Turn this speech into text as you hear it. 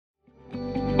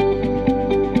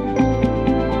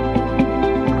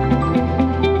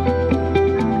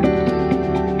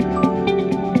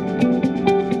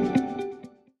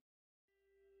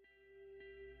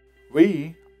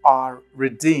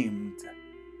redeemed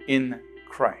in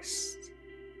Christ.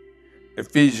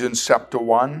 Ephesians chapter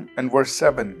 1 and verse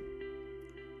 7.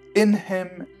 In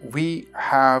him we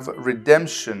have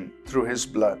redemption through his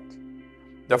blood,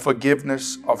 the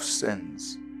forgiveness of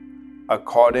sins,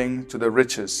 according to the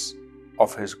riches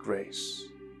of his grace.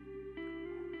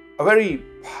 A very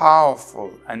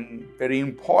powerful and very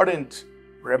important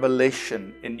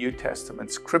revelation in New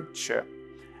Testament scripture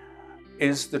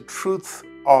is the truth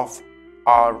of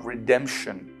our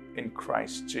redemption in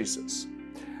Christ Jesus.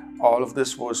 All of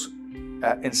this was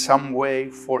in some way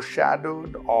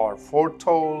foreshadowed or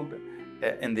foretold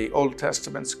in the Old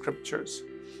Testament scriptures.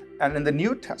 And in the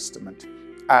New Testament,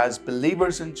 as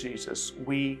believers in Jesus,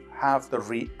 we have the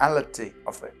reality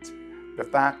of it. The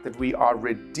fact that we are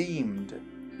redeemed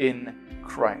in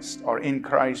Christ, or in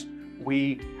Christ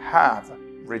we have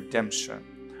redemption.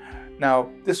 Now,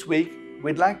 this week,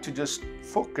 we'd like to just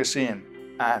focus in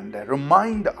and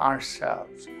remind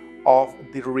ourselves of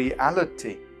the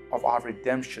reality of our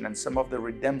redemption and some of the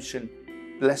redemption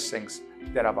blessings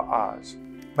that are ours.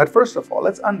 But first of all,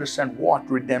 let's understand what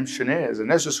redemption is, and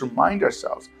let's just remind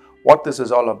ourselves what this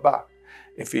is all about.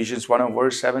 Ephesians 1 and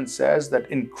verse 7 says that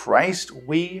in Christ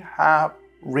we have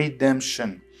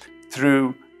redemption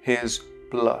through his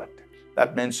blood.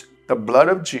 That means the blood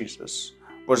of Jesus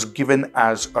was given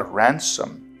as a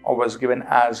ransom, or was given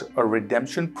as a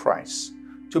redemption price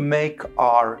to make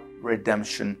our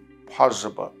redemption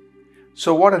possible.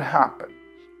 So what had happened?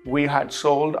 We had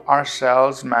sold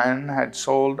ourselves, man had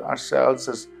sold ourselves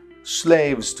as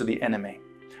slaves to the enemy.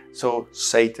 So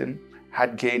Satan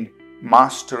had gained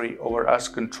mastery over us,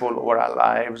 control over our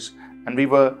lives, and we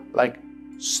were like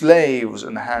slaves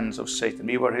in the hands of Satan.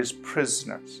 We were his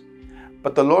prisoners.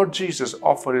 But the Lord Jesus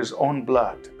offered his own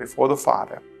blood before the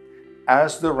Father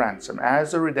as the ransom,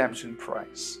 as the redemption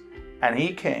price. And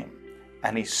he came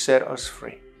and he set us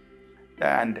free.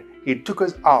 And he took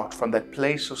us out from that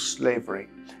place of slavery,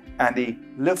 and he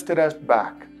lifted us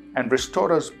back and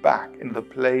restored us back in the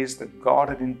place that God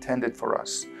had intended for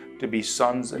us to be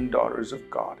sons and daughters of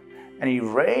God. And he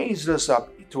raised us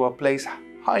up to a place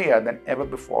higher than ever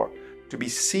before, to be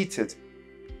seated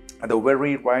at the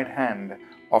very right hand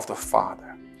of the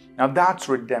Father. Now that's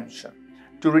redemption.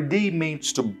 To redeem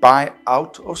means to buy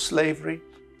out of slavery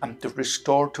and to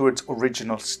restore to its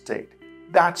original state.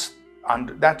 That's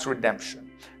redemption.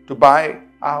 To buy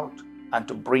out and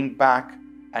to bring back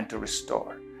and to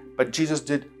restore. But Jesus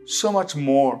did so much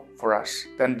more for us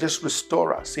than just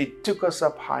restore us. He took us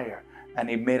up higher and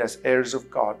he made us heirs of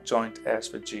God, joint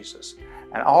heirs with Jesus.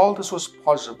 And all this was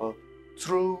possible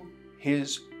through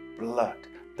his blood.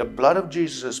 The blood of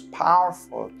Jesus is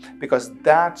powerful because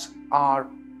that's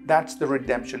the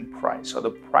redemption price, or the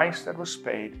price that was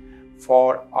paid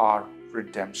for our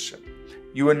redemption.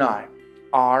 You and I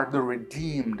are the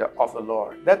redeemed of the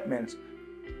Lord. That means,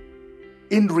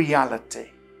 in reality,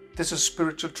 this is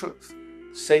spiritual truth.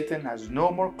 Satan has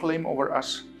no more claim over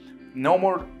us, no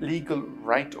more legal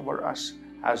right over us,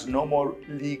 has no more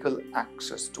legal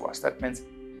access to us. That means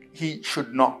he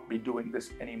should not be doing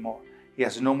this anymore. He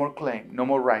has no more claim, no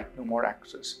more right, no more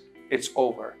access. It's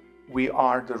over. We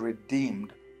are the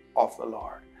redeemed of the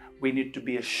Lord. We need to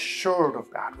be assured of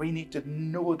that. We need to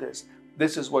know this.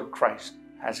 This is what Christ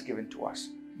has given to us.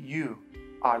 You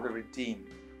are the redeemed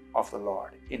of the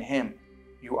Lord. In him,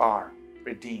 you are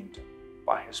redeemed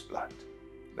by his blood.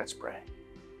 Let's pray.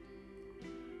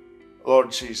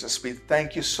 Lord Jesus, we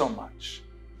thank you so much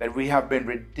that we have been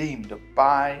redeemed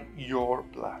by your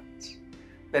blood.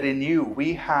 That in you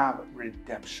we have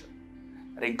redemption.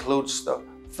 That includes the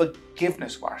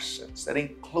forgiveness of our sins. That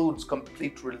includes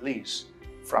complete release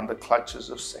from the clutches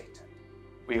of Satan.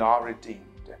 We are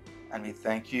redeemed, and we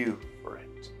thank you for it.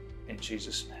 In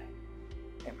Jesus' name,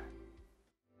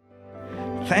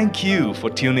 amen. Thank you for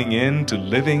tuning in to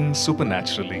Living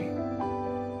Supernaturally.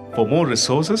 For more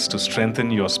resources to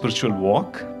strengthen your spiritual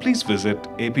walk, please visit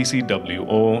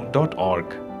apcwo.org.